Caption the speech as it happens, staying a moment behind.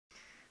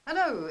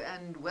Hello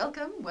and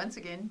welcome once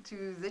again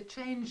to the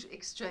Change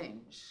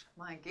Exchange.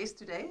 My guest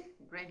today,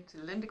 Brent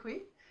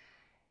Lindeque,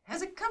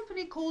 has a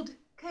company called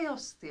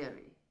Chaos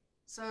Theory.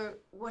 So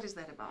what is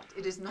that about?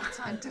 It is not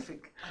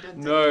scientific, I don't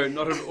think. No,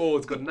 not at all.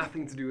 It's got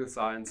nothing to do with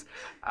science.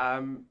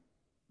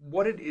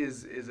 What it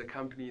is a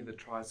company that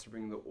tries to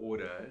bring the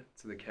order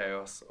to the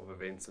chaos of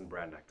events and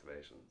brand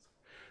activations.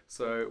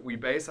 So we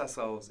base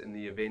ourselves in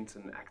the event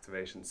and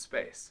activation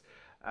space.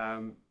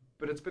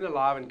 But it's been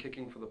alive and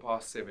kicking for the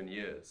past 7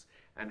 years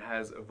and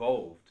has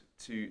evolved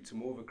to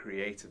more of a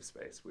creative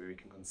space where we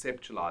can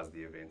conceptualize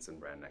the events and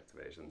brand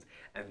activations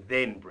and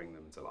then bring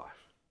them to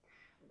life.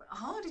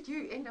 How did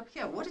you end up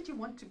here? What did you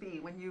want to be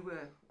when you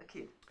were a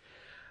kid?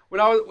 When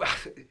I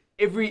was,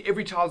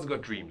 every child's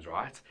got dreams,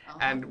 right? Uh-huh.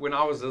 And when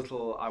I was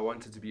little, I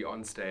wanted to be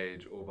on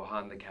stage or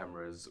behind the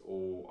cameras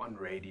or on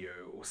radio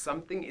or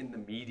something in the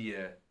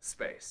media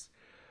space.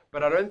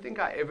 But I don't think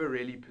I ever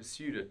really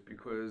pursued it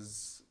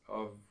because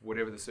of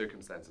whatever the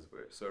circumstances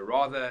were. So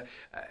rather,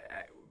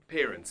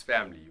 parents,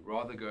 family,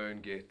 rather go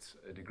and get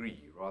a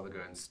degree, rather go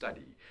and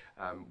study,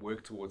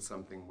 work towards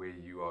something where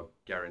you are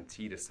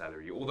guaranteed a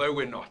salary, although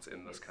we're not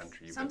in this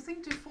country.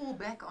 Something to fall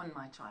back on,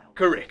 my child.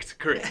 Correct,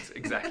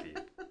 exactly.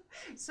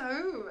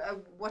 So,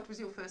 what was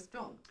your first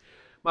job?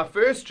 My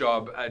first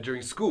job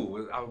during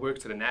school, I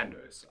worked at a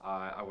Nando's.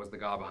 I was the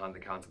guy behind the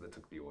counter that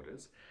took the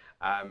orders.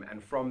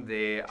 And from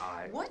there,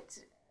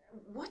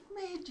 What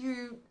made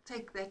you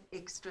take that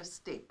extra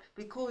step?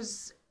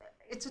 Because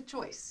it's a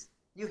choice.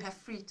 You have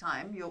free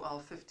time, you are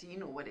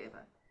 15 or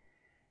whatever.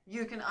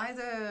 You can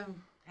either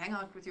hang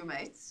out with your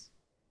mates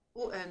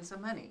or earn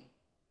some money.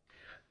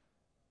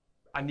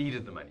 I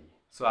needed the money.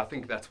 So I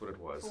think that's what it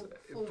was.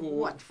 For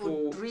what?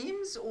 For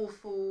dreams or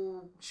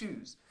for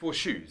shoes? For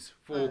shoes,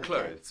 for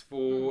clothes,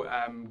 for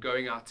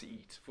going out to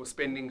eat, for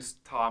spending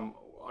time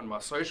on my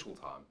social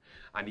time.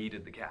 I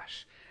needed the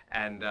cash.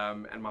 And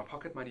my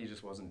pocket money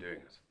just wasn't doing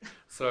it.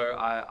 So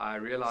I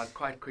realized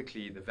quite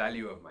quickly the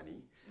value of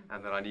money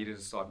and that I needed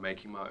to start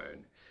making my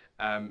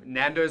own.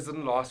 Nando's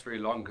didn't last very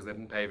long because they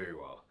didn't pay very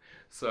well.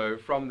 So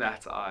from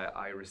that,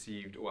 I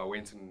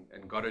went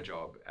and got a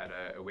job at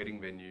a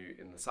wedding venue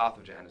in the south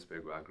of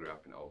Johannesburg where I grew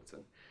up in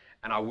Alberton.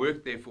 And I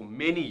worked there for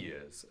many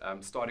years,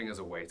 starting as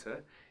a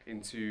waiter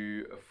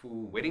into a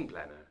full wedding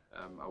planner.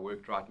 I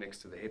worked right next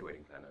to the head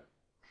wedding planner.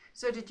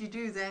 So did you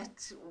do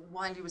that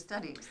while you were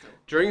studying still?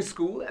 During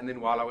school and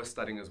then while I was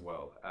studying as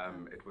well.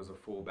 It was a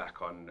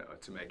fallback on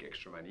to make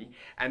extra money.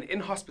 And in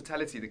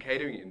hospitality, the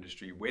catering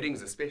industry,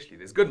 weddings especially,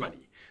 there's good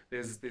money.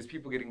 There's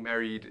people getting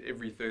married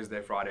every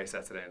Thursday, Friday,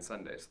 Saturday and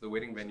Sunday. So the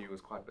wedding venue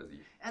was quite busy.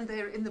 And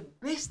they're in the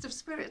best of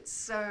spirits,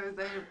 so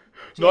they're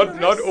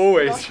not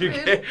always. Not you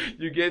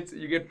really.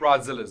 get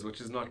bridezillas, which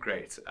is not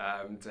great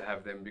to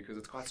have them because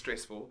it's quite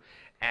stressful.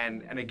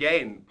 And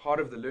again,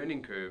 part of the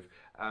learning curve,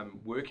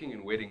 working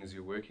in weddings,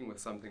 you're working with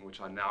something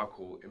which I now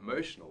call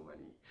emotional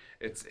money.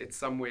 It's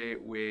somewhere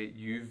where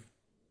you've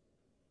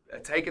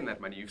taken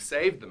that money, you've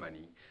saved the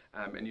money,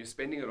 and you're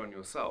spending it on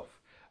yourself.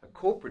 A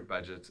corporate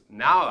budget,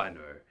 now I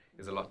know,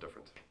 is a lot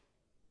different.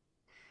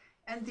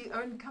 And the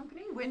own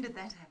company, when did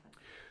that happen?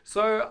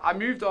 So I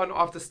moved on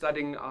after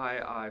studying.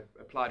 I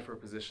applied for a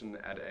position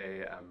at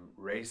a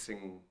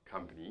racing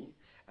company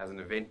as an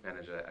event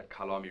manager at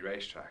Kalami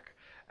Racetrack.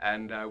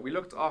 And we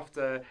looked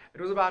after,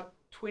 it was about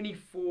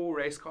 24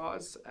 race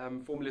cars,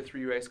 Formula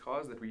 3 race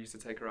cars that we used to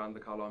take around the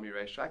Kalami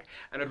racetrack.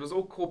 And it was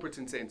all corporate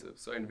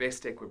incentives. So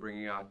Investec were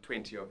bringing out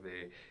 20 of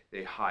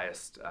their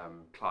highest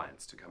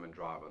clients to come and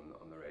drive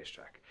on the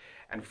racetrack.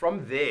 And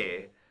from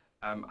there,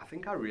 I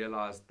think I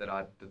realized that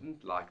I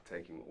didn't like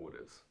taking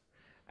orders.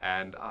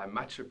 And I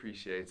much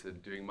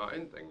appreciated doing my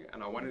own thing.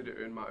 And I wanted to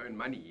earn my own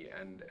money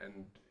and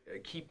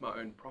keep my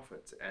own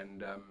profit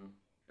and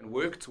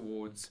work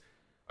towards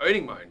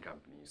owning my own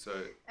company.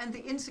 And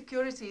the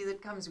insecurity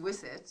that comes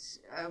with it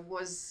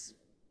was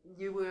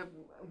you were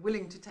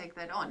willing to take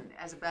that on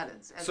as a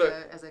balance, as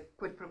a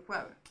quid pro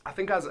quo. I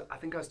think I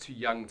was too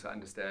young to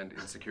understand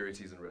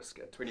insecurities and risk.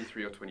 At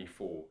 23 or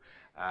 24,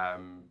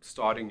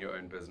 starting your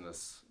own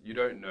business, you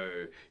don't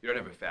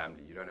have a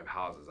family, you don't have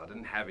houses. I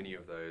didn't have any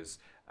of those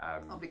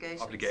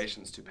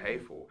obligations to pay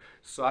for.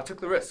 So I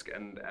took the risk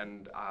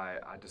and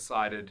I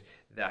decided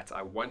that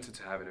I wanted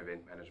to have an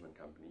event management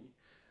company.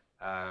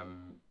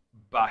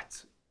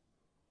 But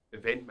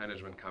event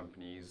management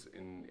companies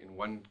in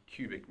 1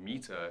 cubic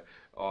meter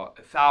are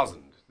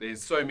 1,000.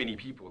 There's so many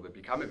people that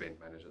become event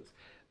managers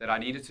that I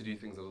needed to do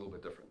things a little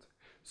bit different.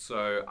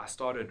 So I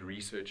started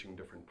researching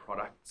different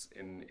products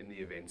in the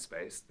event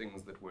space,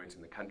 things that weren't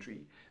in the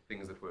country,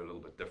 things that were a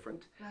little bit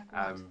different.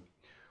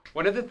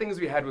 One of the things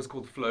we had was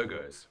called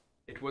Flogos.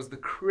 It was the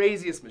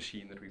craziest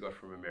machine that we got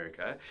from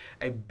America,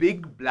 a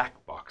big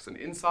black box, and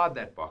inside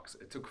that box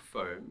it took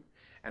foam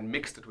and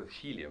mixed it with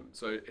helium.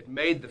 So it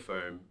made the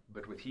foam,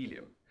 but with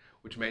helium,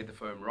 which made the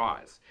foam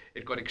rise.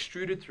 It got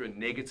extruded through a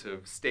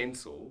negative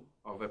stencil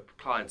of a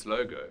client's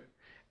logo,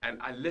 and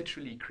I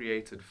literally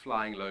created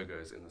flying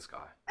logos in the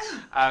sky.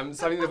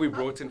 Something that we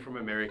brought in from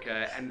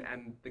America,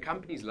 and the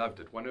companies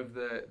loved it. One of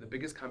the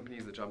biggest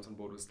companies that jumped on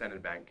board was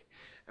Standard Bank.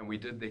 and we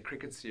did their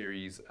cricket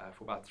series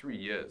for about 3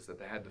 years, that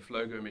they had the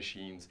Flogo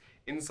machines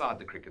inside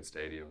the cricket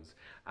stadiums,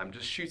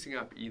 just shooting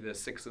up either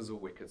sixes or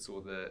wickets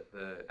or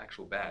the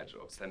actual badge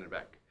of Standard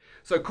Bank.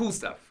 So cool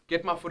stuff.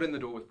 Get my foot in the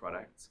door with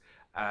products,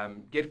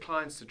 get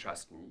clients to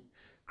trust me,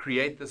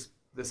 create this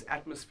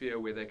atmosphere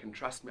where they can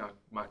trust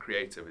my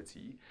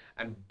creativity,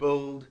 and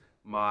build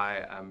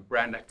my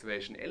brand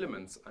activation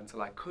elements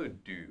until I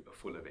could do a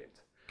full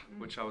event,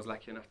 which I was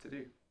lucky enough to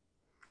do.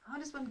 How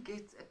does one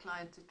get a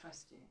client to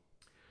trust you?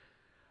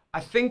 I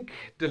think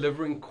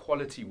delivering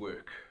quality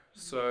work.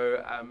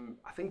 So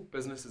I think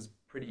business is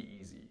pretty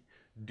easy.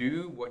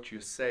 Do what you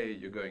say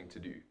you're going to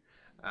do.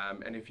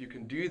 And if you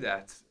can do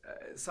that,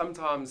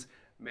 sometimes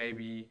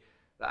maybe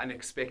the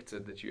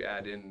unexpected that you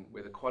add in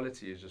where the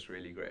quality is just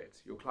really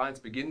great. Your clients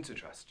begin to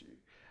trust you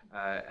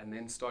and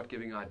then start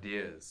giving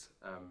ideas.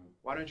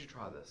 Why don't you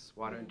try this?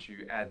 Why don't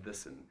you add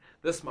this in?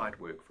 This might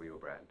work for your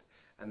brand.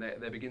 And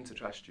they begin to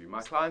trust you.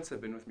 My clients have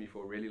been with me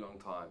for a really long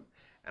time.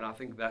 And I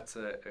think that's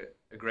a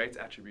great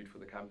attribute for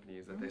the company,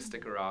 is that they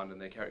stick around and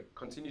they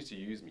continue to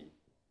use me.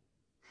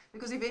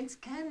 Because events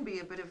can be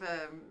a bit of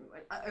a,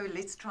 oh,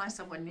 let's try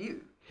someone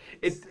new.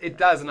 It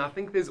does, and I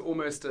think there's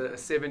almost a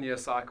 7-year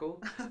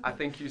cycle. I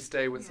think you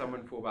stay with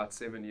someone for about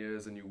 7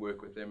 years and you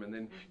work with them, and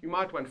then you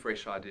might want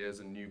fresh ideas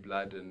and new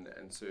blood and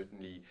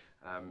certainly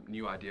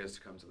new ideas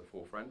to come to the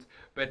forefront.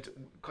 But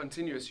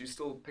continuous, you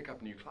still pick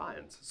up new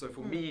clients. So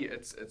for me,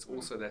 it's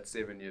also that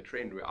 7-year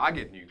trend where I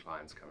get new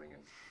clients coming in.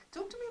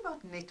 Talk to me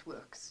about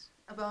networks,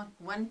 about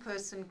one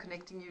person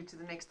connecting you to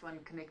the next one,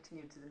 connecting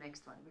you to the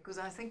next one, because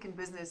I think in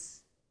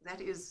business,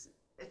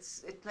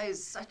 it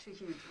plays such a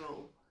huge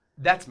role.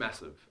 That's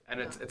massive,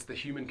 and it's the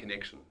human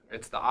connection.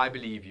 It's the I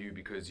believe you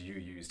because you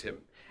used him.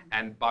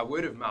 And by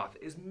word of mouth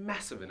is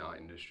massive in our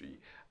industry.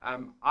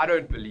 I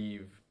don't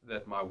believe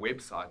that my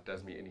website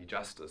does me any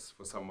justice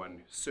for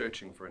someone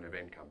searching for an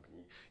event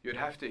company. You'd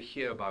have to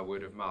hear by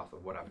word of mouth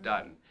of what I've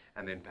done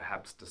and then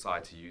perhaps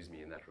decide to use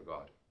me in that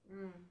regard.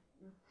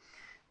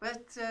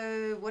 But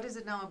what is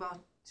it now, about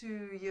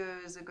 2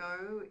 years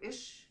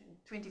ago-ish, in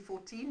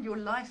 2014, your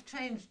life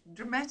changed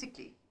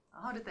dramatically.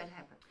 How did that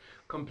happen?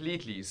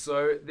 Completely.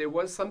 So there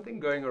was something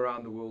going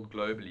around the world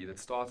globally that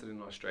started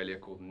in Australia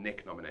called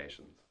neck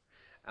nominations.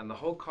 And the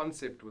whole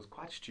concept was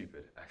quite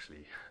stupid,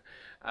 actually.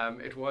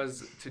 It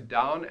was to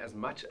down as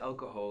much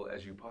alcohol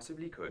as you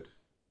possibly could,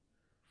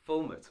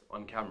 film it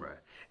on camera,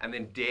 and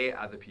then dare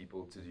other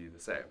people to do the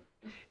same.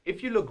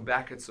 If you look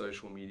back at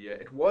social media,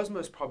 it was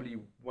most probably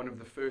one of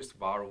the first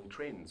viral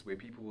trends where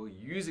people were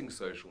using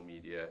social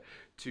media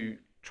to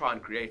try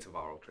and create a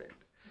viral trend.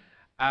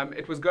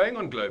 It was going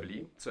on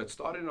globally, so it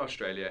started in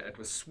Australia, and it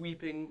was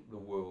sweeping the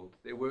world.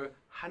 There were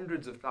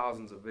hundreds of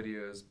thousands of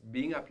videos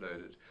being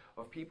uploaded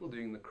of people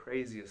doing the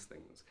craziest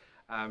things.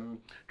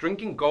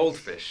 Drinking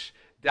goldfish,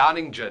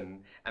 downing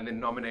gin, and then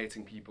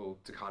nominating people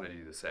to kind of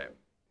do the same.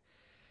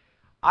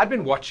 I'd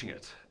been watching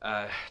it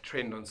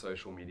trend on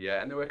social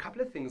media, and there were a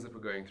couple of things that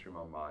were going through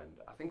my mind.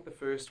 I think the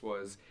first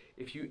was,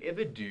 if you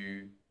ever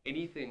do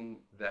anything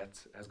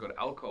that has got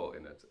alcohol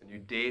in it and you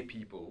dare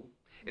people,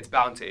 it's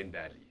bound to end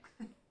badly.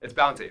 It's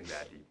bound to end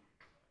badly.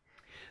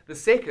 The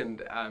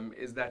second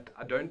is that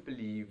I don't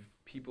believe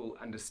people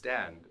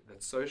understand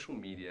that social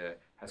media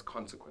has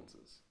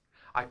consequences.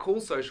 I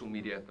call social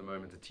media at the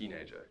moment a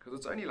teenager because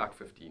it's only like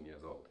 15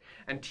 years old.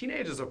 And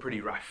teenagers are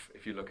pretty rough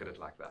if you look at it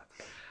like that.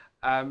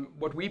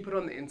 What we put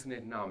on the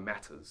internet now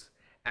matters.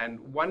 And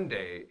one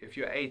day, if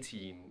you're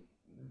 18,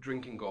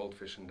 drinking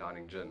goldfish and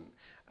downing gin,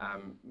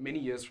 many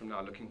years from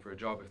now looking for a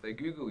job, if they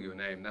Google your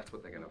name, that's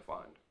what they're going to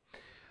find.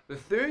 The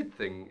third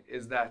thing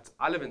is that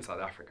I live in South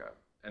Africa.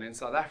 And in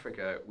South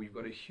Africa, we've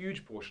got a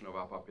huge portion of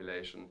our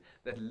population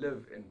that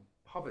live in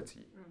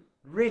poverty,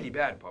 really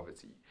bad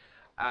poverty.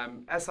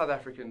 As South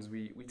Africans,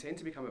 we tend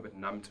to become a bit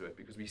numb to it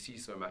because we see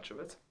so much of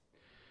it.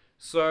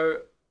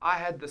 So I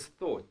had this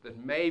thought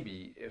that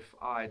maybe if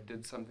I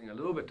did something a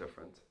little bit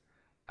different,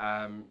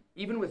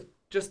 even with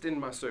just in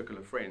my circle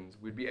of friends,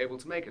 we'd be able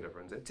to make a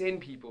difference. If 10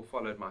 people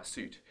followed my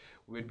suit,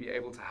 we'd be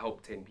able to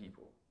help 10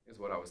 people, is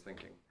what I was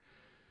thinking.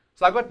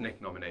 So I got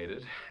Nick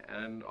nominated,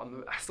 and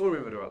I still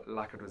remember it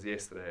like it was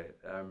yesterday.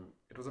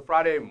 It was a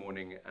Friday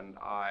morning, and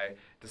I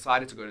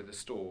decided to go to the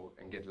store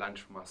and get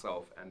lunch for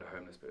myself and a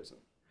homeless person.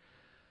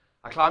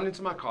 I climbed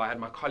into my car. I had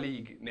my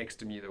colleague next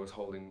to me that was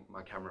holding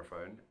my camera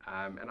phone,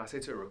 and I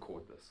said to her,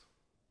 record this.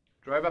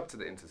 Drove up to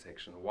the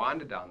intersection,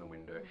 winded down the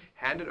window,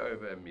 handed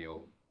over a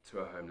meal to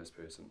a homeless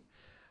person.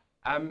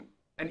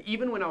 And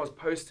even when I was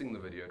posting the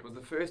video, it was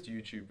the first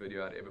YouTube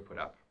video I'd ever put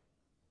up.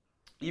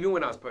 Even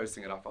when I was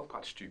posting it, I felt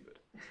quite stupid.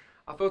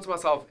 I thought to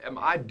myself, am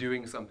I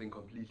doing something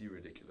completely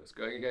ridiculous,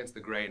 going against the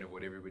grain of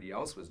what everybody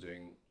else was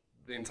doing,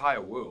 the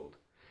entire world?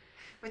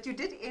 But you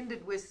did end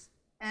it with,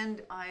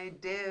 and I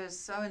dare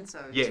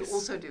so-and-so Yes. to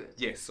also do it.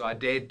 Yes, so I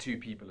dared 2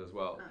 people as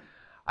well.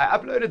 I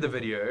uploaded the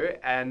video,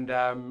 and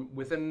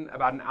within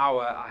about an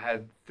hour, I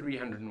had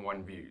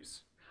 301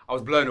 views. I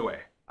was blown away.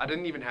 I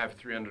didn't even have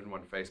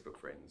 301 Facebook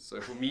friends,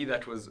 so for me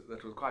that was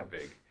quite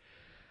big.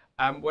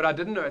 What I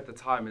didn't know at the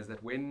time is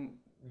that when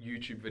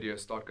YouTube videos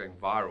start going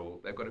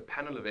viral, they've got a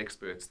panel of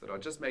experts that are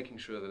just making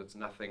sure that it's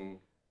nothing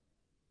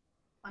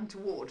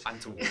untoward.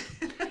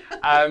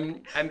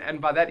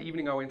 And by that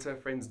evening, I went to a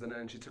friend's dinner,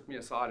 and she took me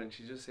aside, and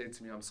she just said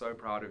to me, "I'm so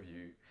proud of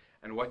you,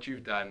 and what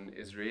you've done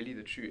is really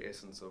the true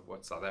essence of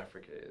what South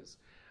Africa is.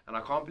 And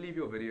I can't believe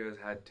your videos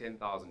had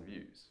 10,000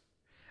 views."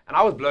 And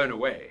I was blown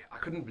away. I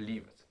couldn't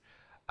believe it.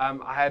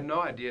 I had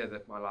no idea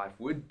that my life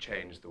would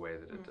change the way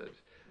that it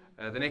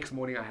did. The next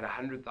morning, I had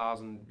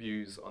 100,000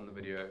 views on the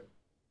video.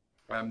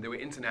 There were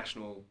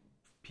international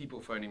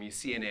people phoning me,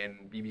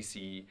 CNN,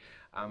 BBC.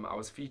 I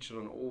was featured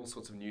on all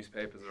sorts of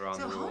newspapers around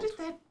the world.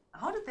 So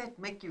how did that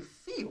make you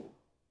feel?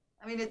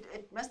 I mean,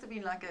 it must have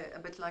been like a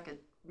bit like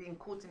being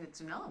caught in a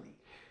tsunami.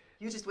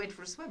 You just went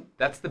for a swim.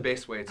 That's the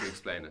best way to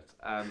explain it.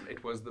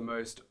 It was the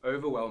most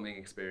overwhelming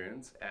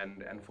experience,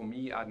 and for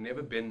me, I'd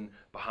never been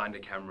behind a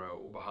camera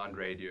or behind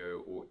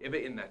radio or ever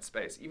in that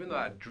space. Even though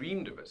I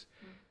dreamed of it,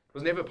 it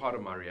was never part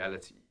of my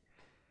reality.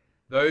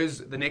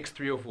 The next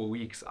 3 or 4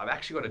 weeks, I've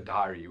actually got a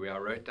diary where I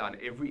wrote down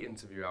every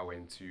interview I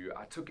went to.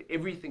 I took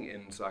everything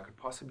in so I could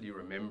possibly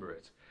remember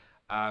it.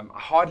 I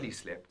hardly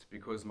slept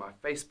because my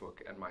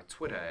Facebook and my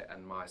Twitter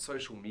and my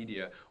social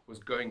media was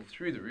going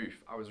through the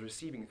roof. I was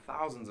receiving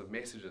thousands of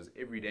messages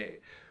every day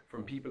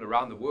from people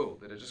around the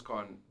world that had just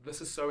gone, "This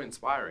is so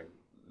inspiring.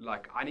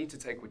 Like, I need to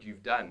take what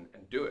you've done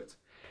and do it."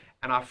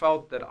 And I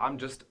felt that I'm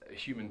just a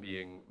human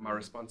being. My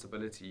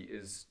responsibility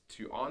is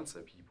to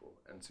answer people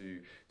and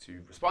to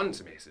respond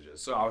to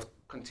messages. So I was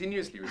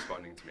continuously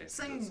responding to messages.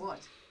 Saying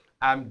what?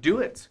 Do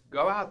it.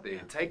 Go out there.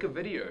 Take a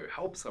video.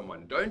 Help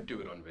someone. Don't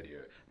do it on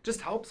video.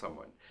 Just help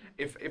someone.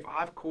 If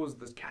I've caused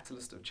this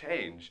catalyst of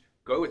change,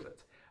 go with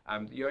it.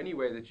 The only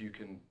way that you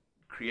can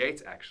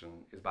create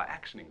action is by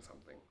actioning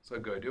something. So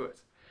go do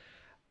it.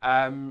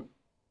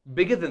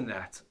 Bigger than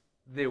that,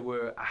 there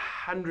were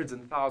hundreds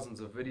and thousands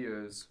of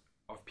videos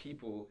of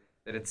people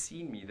that had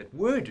seen me that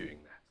were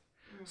doing that.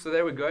 So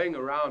they were going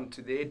around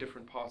to their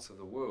different parts of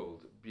the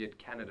world, be it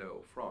Canada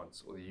or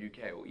France or the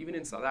UK or even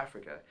in South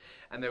Africa,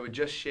 and they were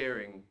just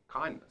sharing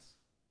kindness.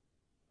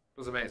 It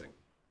was amazing.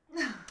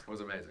 It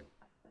was amazing.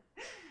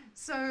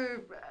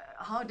 So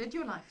how did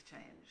your life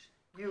change?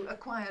 You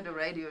acquired a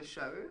radio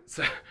show.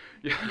 So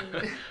yeah,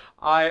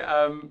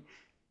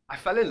 I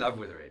fell in love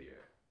with radio.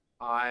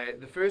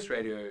 The first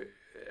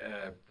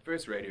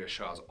radio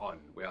show I was on,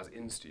 where I was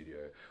in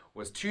studio,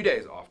 was 2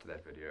 days after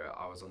that video.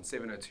 I was on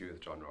 702 with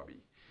John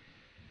Robbie.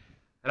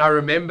 And I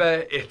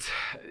remember it,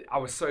 I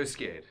was so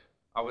scared.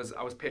 I was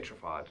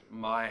petrified.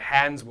 My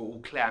hands were all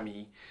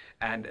clammy,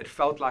 and it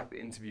felt like the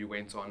interview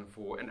went on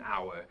for an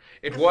hour.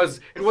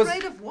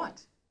 Afraid of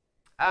what?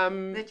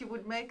 That you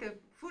would make a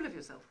fool of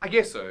yourself. I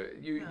guess so.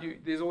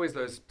 There's always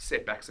those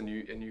setbacks, and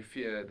you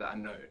fear the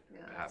unknown,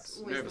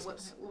 perhaps.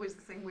 It's always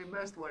the thing we're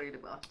most worried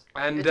about.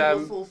 And that you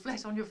will fall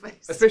flat on your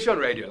face. Especially on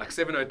radio, like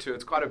 702,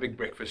 it's quite a big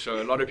breakfast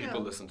show. A lot of people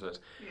listen to it.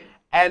 Yeah.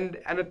 And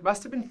it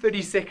must have been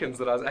 30 seconds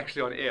that I was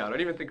actually on air. I don't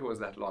even think it was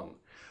that long.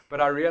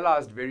 But I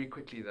realized very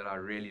quickly that I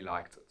really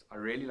liked it. I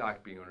really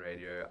liked being on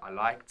radio. I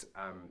liked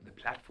the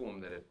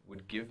platform that it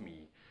would give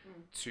me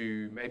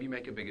to maybe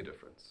make a bigger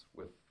difference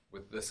with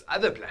this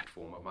other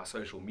platform of my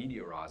social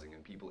media rising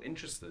and people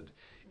interested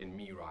in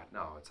me right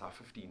now. It's our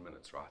 15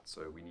 minutes, right?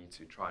 So we need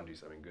to try and do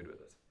something good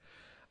with it.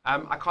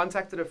 I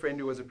contacted a friend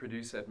who was a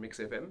producer at Mix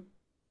FM,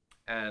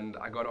 and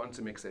I got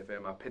onto Mix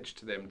FM. I pitched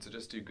to them to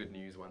just do good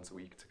news once a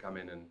week, to come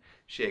in and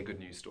share good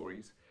news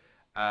stories.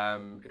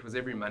 It was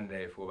every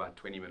Monday for about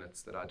 20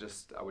 minutes that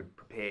I would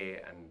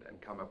prepare and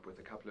come up with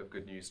a couple of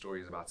good news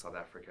stories about South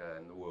Africa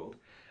and the world.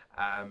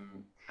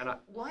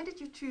 Why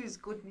did you choose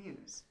good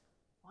news?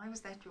 Why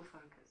was that your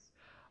focus?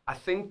 I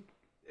think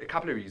a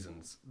couple of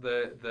reasons.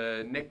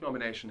 The NEC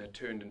nomination had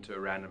turned into a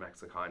random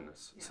acts of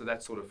kindness, so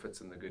that sort of fits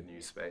in the good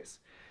news space.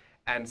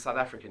 And South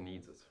Africa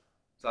needs it.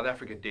 South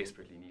Africa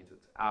desperately needs it.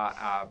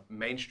 Our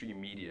mainstream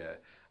media,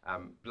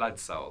 blood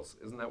cells,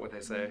 isn't that what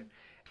they say?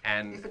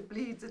 And if it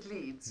bleeds, it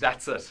leads.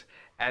 That's it.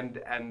 And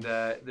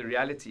the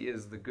reality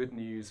is the good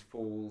news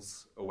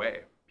falls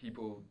away.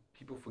 People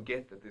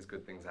forget that there's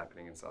good things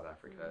happening in South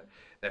Africa.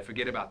 They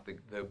forget about the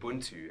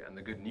Ubuntu and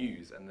the good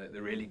news and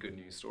the really good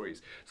news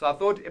stories. So I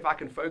thought if I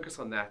can focus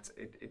on that,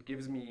 it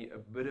gives me a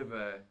bit of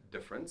a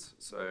difference.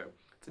 So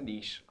it's a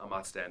niche. I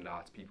might stand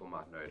out. People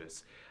might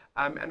notice.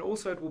 And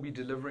also it will be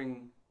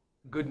delivering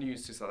good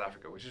news to South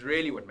Africa, which is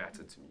really what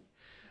mattered to me.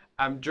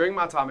 During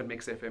my time at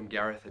Mix FM,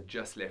 Gareth had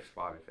just left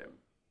 5FM,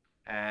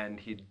 and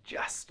he'd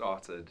just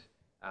started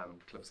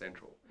Cliff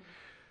Central.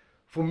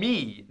 For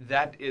me,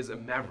 that is a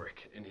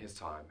maverick in his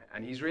time,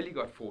 and he's really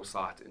got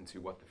foresight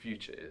into what the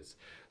future is.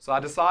 So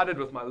I decided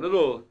with my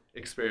little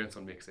experience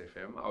on Mix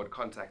FM, I would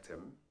contact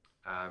him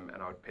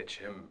and I would pitch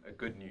him a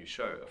good news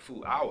show, a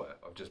full hour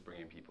of just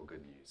bringing people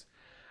good news.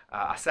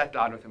 I sat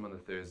down with him on the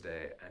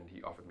Thursday, and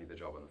he offered me the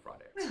job on the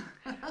Friday.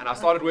 And I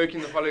started working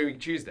the following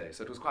week, Tuesday,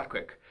 so it was quite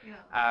quick.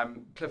 Yeah.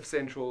 Cliff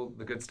Central,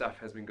 the good stuff,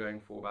 has been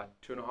going for about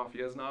 2.5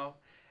 years now.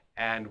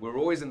 And we're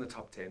always in the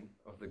top 10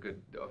 of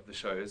the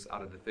shows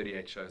out of the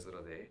 38 shows that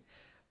are there.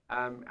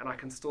 And I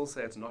can still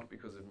say it's not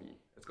because of me.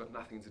 It's got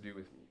nothing to do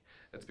with me.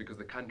 It's because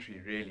the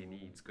country really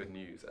needs good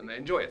news and they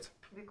enjoy it.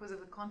 Because of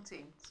the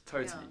content.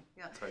 Totally.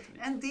 Yeah. Totally.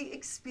 And the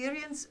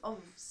experience of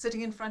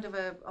sitting in front of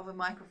a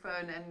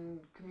microphone and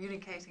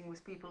communicating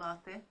with people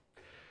out there?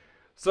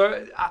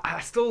 So I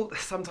still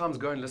sometimes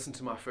go and listen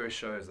to my first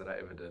shows that I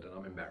ever did, and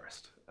I'm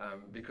embarrassed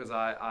because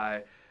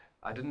I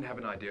didn't have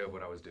an idea of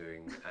what I was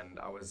doing, and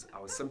I was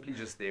simply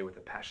just there with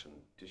a passion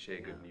to share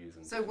good news.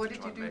 And so what to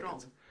did try you and do make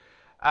wrong?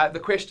 it. The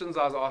questions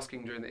I was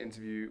asking during the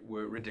interview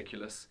were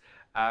ridiculous.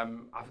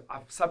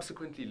 I've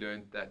subsequently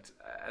learned that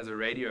as a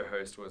radio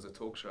host or as a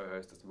talk show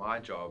host, it's my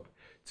job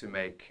to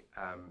make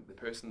the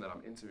person that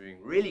I'm interviewing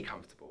really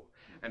comfortable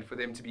and for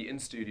them to be in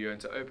studio and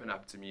to open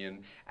up to me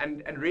and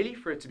really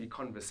for it to be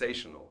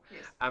conversational.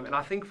 Yes. And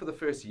I think for the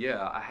first year,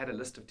 I had a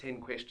list of 10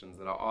 questions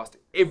that I asked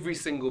every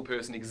single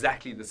person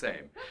exactly the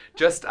same.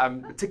 Just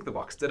tick the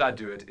box. Did I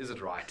do it? Is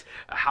it right?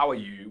 How are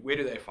you? Where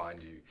do they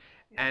find you?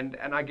 And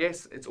I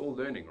guess it's all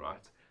learning,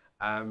 right?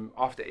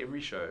 After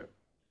every show,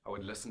 I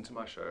would listen to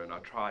my show and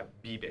I'd try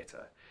be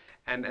better.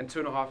 And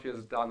 2.5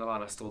 years down the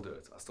line, I still do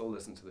it. I still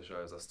listen to the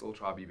shows. I still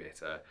try to be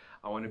better.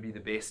 I want to be the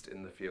best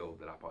in the field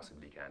that I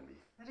possibly can be.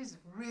 That is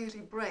really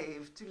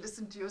brave to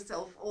listen to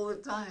yourself all the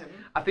time.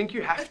 I think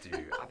you have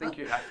to. I think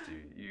you have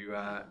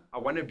to. I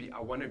want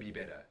to be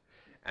better.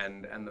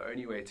 And the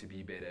only way to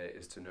be better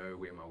is to know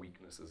where my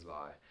weaknesses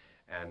lie.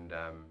 And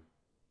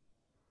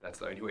that's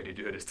the only way to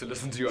do it, is to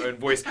listen to your own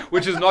voice,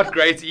 which is not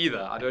great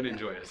either. I don't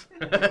enjoy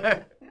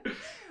it.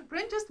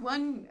 Brent, just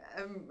one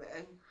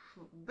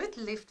bit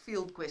left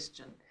field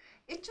question.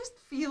 It just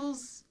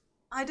feels,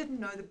 I didn't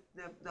know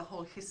the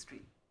whole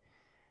history,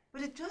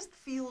 but it just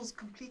feels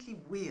completely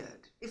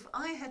weird if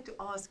I had to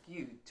ask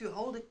you to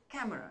hold a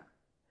camera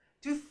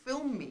to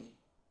film me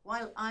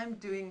while I'm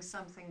doing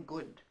something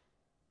good.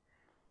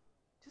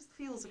 Just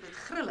feels a bit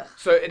grillig.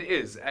 So it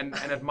is, and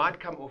it might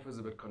come off as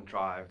a bit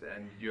contrived,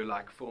 and you're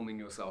like filming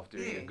yourself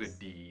doing a good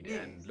deed,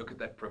 and look at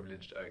that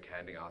privileged oak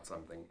handing out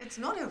something. It's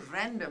not a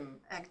random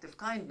act of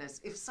kindness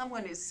if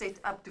someone is set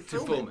up to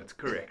film it.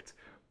 Correct.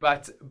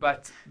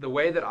 But the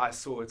way that I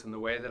saw it and the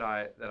way that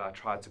I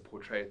tried to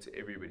portray it to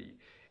everybody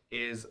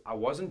is I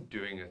wasn't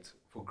doing it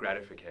for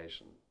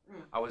gratification.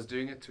 I was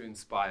doing it to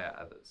inspire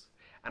others,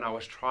 and I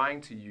was trying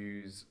to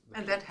use.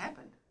 And that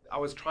happened. I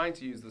was trying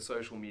to use the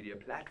social media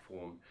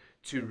platform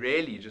to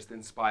really just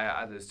inspire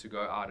others to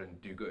go out and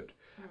do good.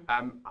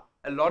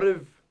 A lot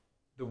of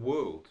the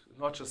world,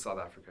 not just South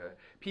Africa,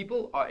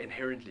 people are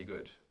inherently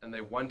good and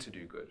they want to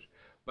do good,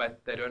 but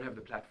they don't have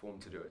the platform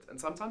to do it. And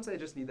sometimes they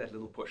just need that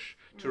little push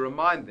to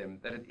remind them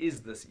that it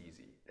is this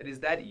easy. It is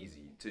that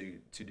easy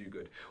to do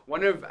good.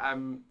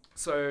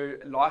 So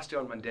last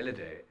year on Mandela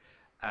Day,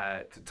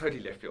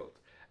 totally left field,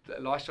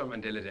 last year on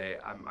Mandela Day,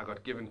 I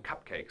got given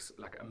cupcakes,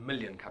 like 1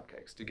 million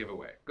cupcakes to give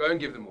away. Go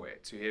and give them away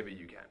to whoever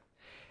you can.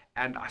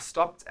 And I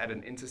stopped at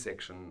an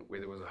intersection where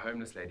there was a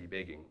homeless lady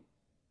begging.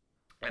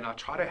 And I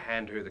tried to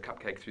hand her the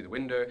cupcake through the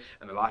window,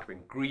 and the light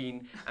went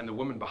green, and the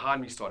woman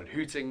behind me started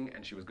hooting,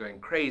 and she was going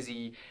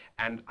crazy.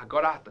 And I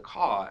got out the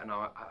car, and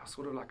I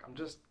sort of like, I'm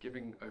just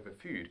giving over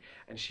food.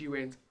 And she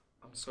went,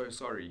 I'm so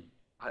sorry.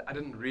 I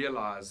didn't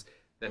realize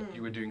that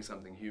you were doing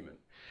something human.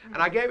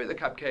 And I gave her the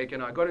cupcake,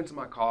 and I got into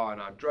my car, and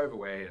I drove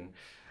away, and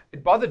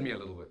it bothered me a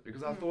little bit,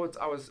 because I thought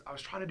I was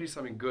trying to do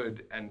something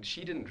good, and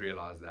she didn't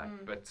realize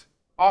that. But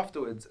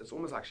afterwards, it's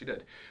almost like she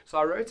did. So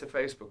I wrote a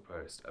Facebook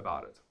post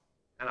about it.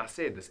 And I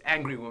said, this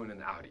angry woman in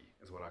the Audi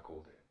is what I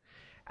called her.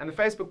 And the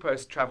Facebook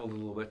post traveled a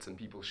little bit, and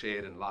people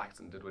shared and liked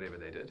and did whatever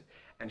they did.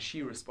 And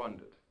she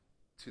responded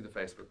to the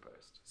Facebook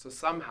post. So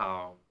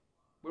somehow,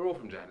 we're all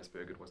from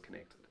Johannesburg, it was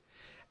connected.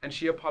 And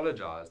she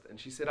apologized, and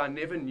she said, I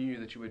never knew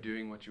that you were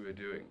doing what you were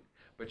doing,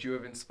 but you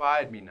have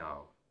inspired me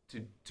now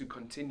to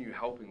continue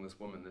helping this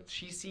woman that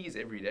she sees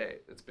every day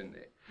that's been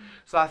there.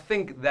 So I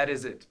think that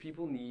is it.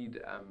 People need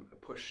a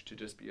push to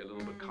just be a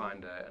little bit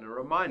kinder, and a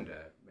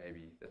reminder,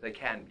 maybe, that they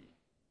can be.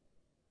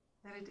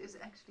 That it is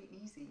actually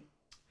easy.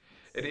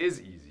 It is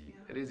easy.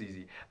 Yeah. It is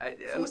easy.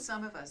 For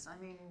some of us, I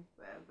mean,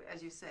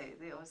 as you say,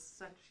 there are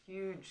such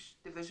huge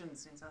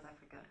divisions in South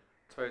Africa.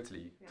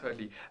 Totally.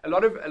 A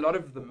lot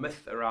of the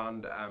myth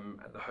around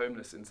the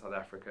homeless in South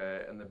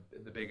Africa and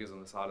the beggars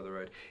on the side of the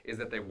road is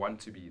that they want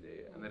to be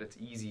there, and that it's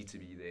easy to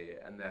be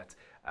there, and that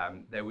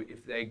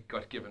if they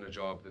got given a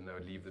job, then they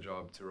would leave the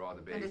job to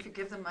rather beg. And if you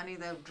give them money,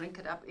 they'll drink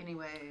it up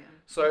anyway.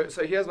 So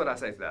here's what I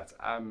say to that.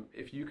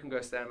 If you can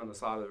go stand on the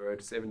side of the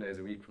road 7 days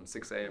a week from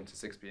 6 a.m. to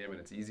 6 p.m. and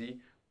it's easy,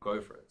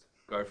 go for it.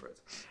 Go for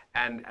it.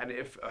 And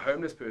if a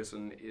homeless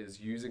person is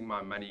using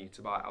my money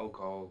to buy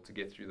alcohol to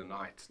get through the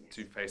night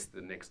to face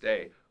the next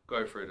day,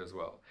 go for it as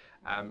well.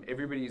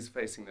 Everybody's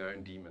facing their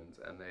own demons,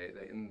 and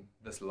they're in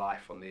this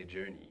life on their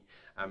journey.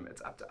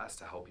 It's up to us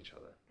to help each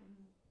other.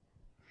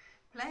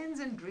 Plans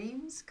and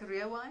dreams,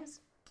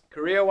 career-wise?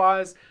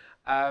 Career-wise,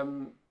 I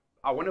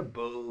want to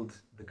build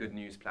the Good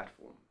News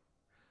platform.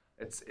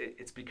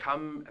 It's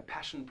become a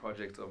passion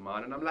project of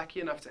mine, and I'm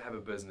lucky enough to have a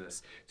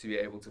business to be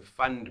able to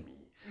fund me.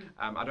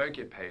 I don't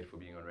get paid for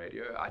being on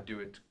radio. I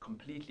do it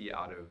completely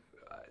out of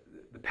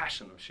the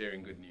passion of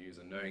sharing good news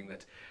and knowing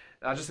that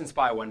I'll just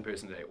inspire one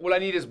person today. All I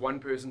need is one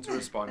person to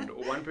respond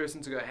or one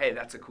person to go, hey,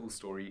 that's a cool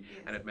story,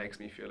 and it makes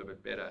me feel a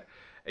bit better.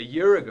 A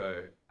year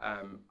ago,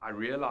 I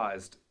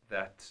realized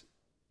that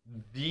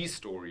these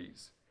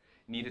stories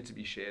needed to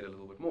be shared a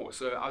little bit more.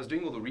 So I was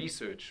doing all the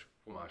research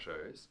for my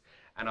shows,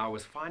 and I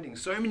was finding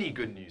so many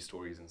good news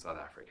stories in South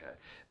Africa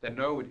that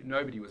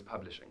nobody was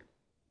publishing.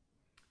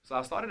 So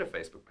I started a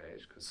Facebook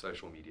page, because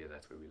social media,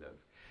 that's where we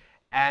live.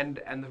 And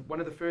one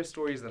of the first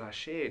stories that I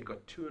shared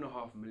got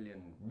 2.5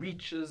 million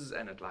reaches,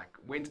 and it like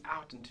went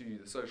out into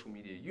the social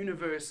media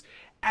universe.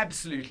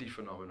 Absolutely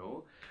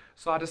phenomenal.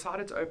 So I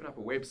decided to open up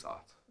a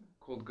website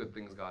called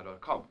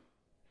goodthingsguy.com.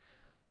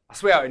 I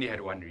swear I only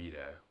had one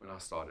reader when I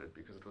started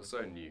because it was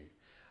so new.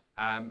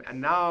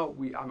 And now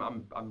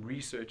I'm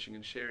researching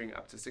and sharing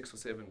up to 6 or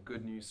 7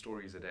 good news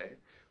stories a day,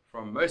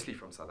 mostly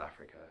from South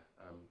Africa,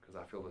 because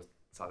I feel that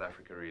South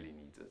Africa really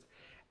needs it.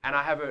 And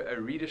I have a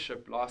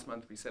readership. Last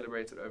month we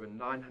celebrated over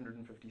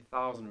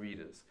 950,000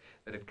 readers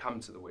that had come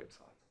to the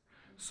website.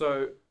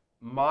 So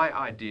my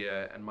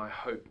idea and my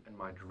hope and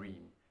my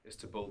dream is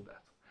to build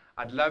that.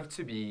 I'd love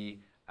to be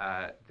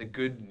the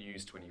good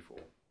news 24.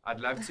 I'd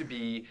love to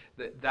be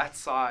that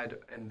side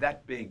and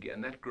that big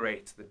and that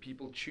great that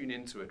people tune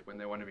into it when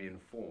they want to be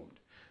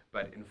informed,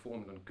 but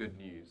informed on good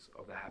news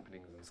of the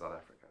happenings in South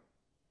Africa.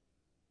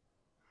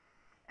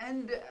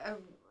 And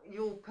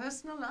your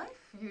personal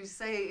life, you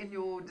say in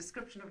your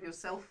description of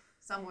yourself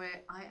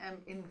somewhere, I am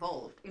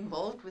involved.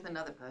 Involved with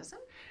another person?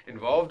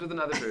 Involved with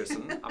another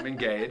person. I'm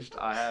engaged.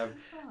 I have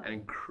an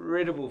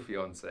incredible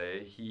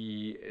fiance.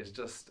 He is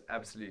just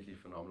absolutely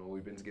phenomenal.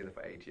 We've been together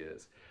for 8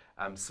 years.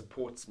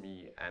 Supports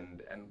me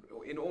and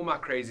in all my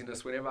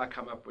craziness. Whenever I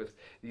come up with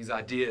these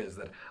ideas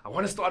that I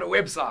want to start a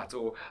website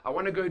or I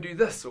want to go do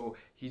this, or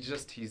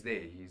he's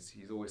there. He's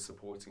always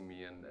supporting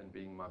me and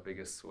being my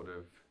biggest sort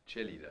of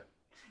cheerleader.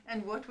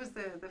 And what was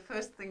the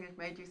first thing that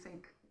made you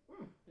think,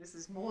 this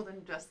is more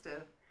than just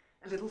a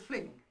little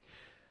fling?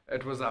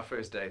 It was our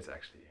first date,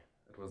 actually.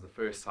 It was the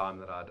first time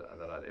that I'd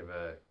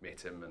ever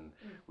met him, and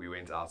we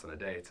went out on a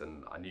date,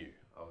 and I knew.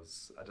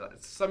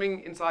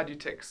 Something inside you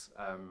ticks,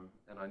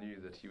 and I knew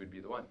that he would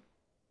be the one.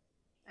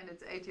 And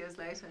it's 8 years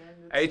later.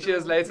 And 8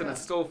 years later, and it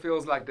still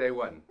feels like day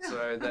one.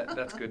 So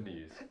that's good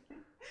news.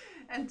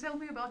 And tell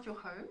me about your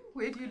home.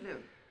 Where do you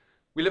live?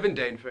 We live in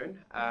Dainfern,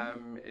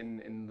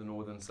 in the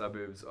northern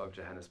suburbs of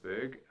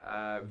Johannesburg.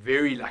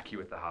 Very lucky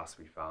with the house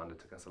we found. It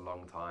took us a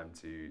long time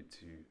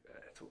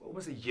it's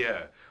almost a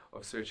year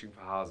of searching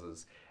for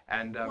houses.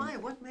 And why?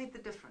 What made the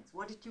difference?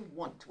 What did you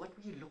want? What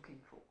were you looking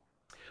for?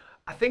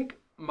 I think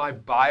my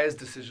buyer's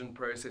decision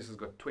process has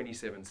got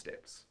 27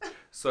 steps.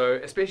 So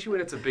especially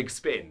when it's a big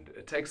spend,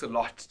 it takes a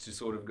lot to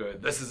sort of go,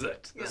 this is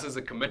it. This is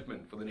a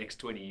commitment for the next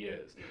 20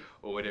 years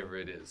or whatever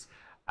it is.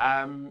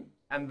 And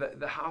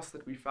the house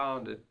that we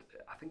found,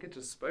 I think it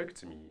just spoke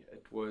to me.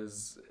 It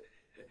was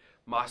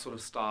my sort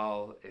of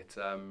style.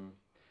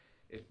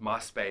 My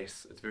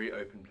space. It's very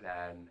open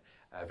plan,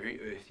 very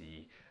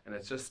earthy, and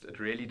it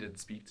really did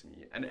speak to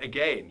me. And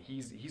again,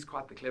 he's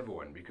quite the clever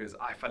one, because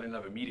I fell in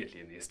love immediately,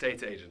 and the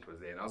estate agent was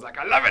there, and I was like,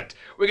 I love it.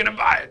 We're gonna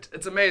buy it.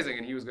 It's amazing.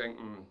 And he was going,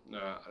 no,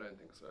 I don't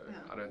think so.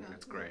 I don't think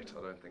it's great.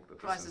 I don't think that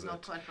price is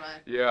not quite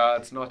right. Yeah,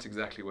 it's not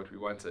exactly what we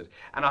wanted.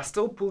 And I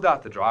still pulled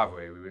out the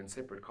driveway. We were in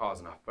separate cars,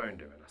 and I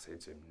phoned him and I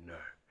said to him, no.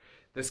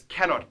 This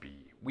cannot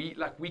be. We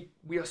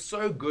are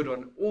so good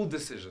on all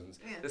decisions.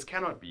 Yeah. This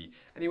cannot be.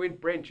 And he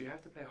went, Brent, you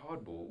have to play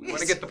hardball. We want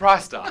to get the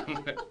price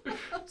down.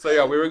 So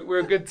yeah, we're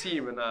a good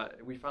team, and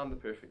we found the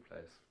perfect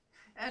place.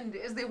 And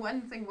is there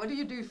one thing? What do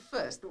you do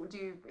first?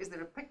 Is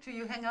there a picture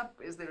you hang up?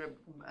 Is there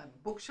a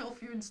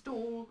bookshelf you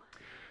install?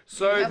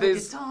 So you have a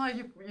guitar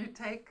you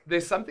take?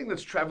 There's something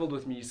that's travelled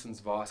with me since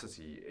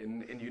varsity.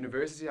 In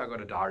university, I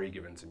got a diary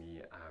given to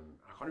me.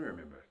 I can't even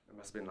remember. It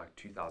must have been like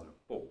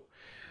 2004.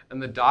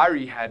 And the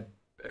diary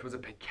it was a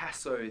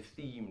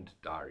Picasso-themed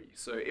diary.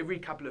 So every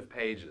couple of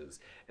pages,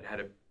 it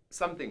had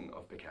something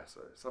of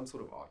Picasso, some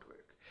sort of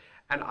artwork.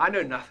 And I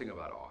know nothing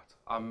about art.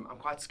 I'm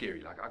quite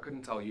scary. Like, I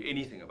couldn't tell you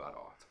anything about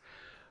art.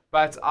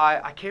 But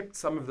I kept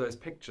some of those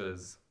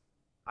pictures.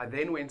 I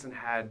then went and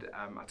I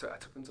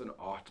took them to an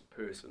art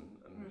person,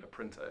 a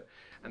printer,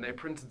 and they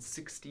printed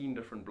 16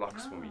 different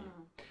blocks for me.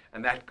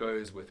 And that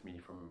goes with me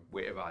from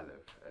wherever I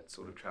live. It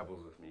sort of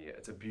travels with me.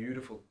 It's a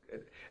beautiful,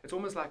 it's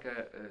almost like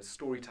a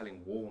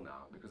storytelling wall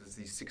now, because it's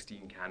these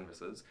 16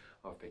 canvases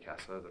of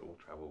Picasso that all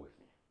travel with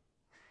me.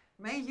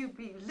 May you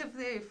live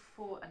there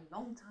for a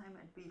long time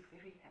and be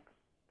very happy.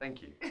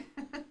 Thank you.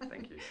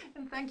 Thank you.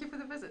 And thank you for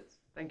the visit.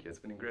 Thank you. It's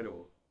been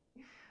incredible.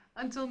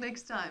 Until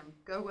next time,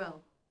 go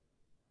well.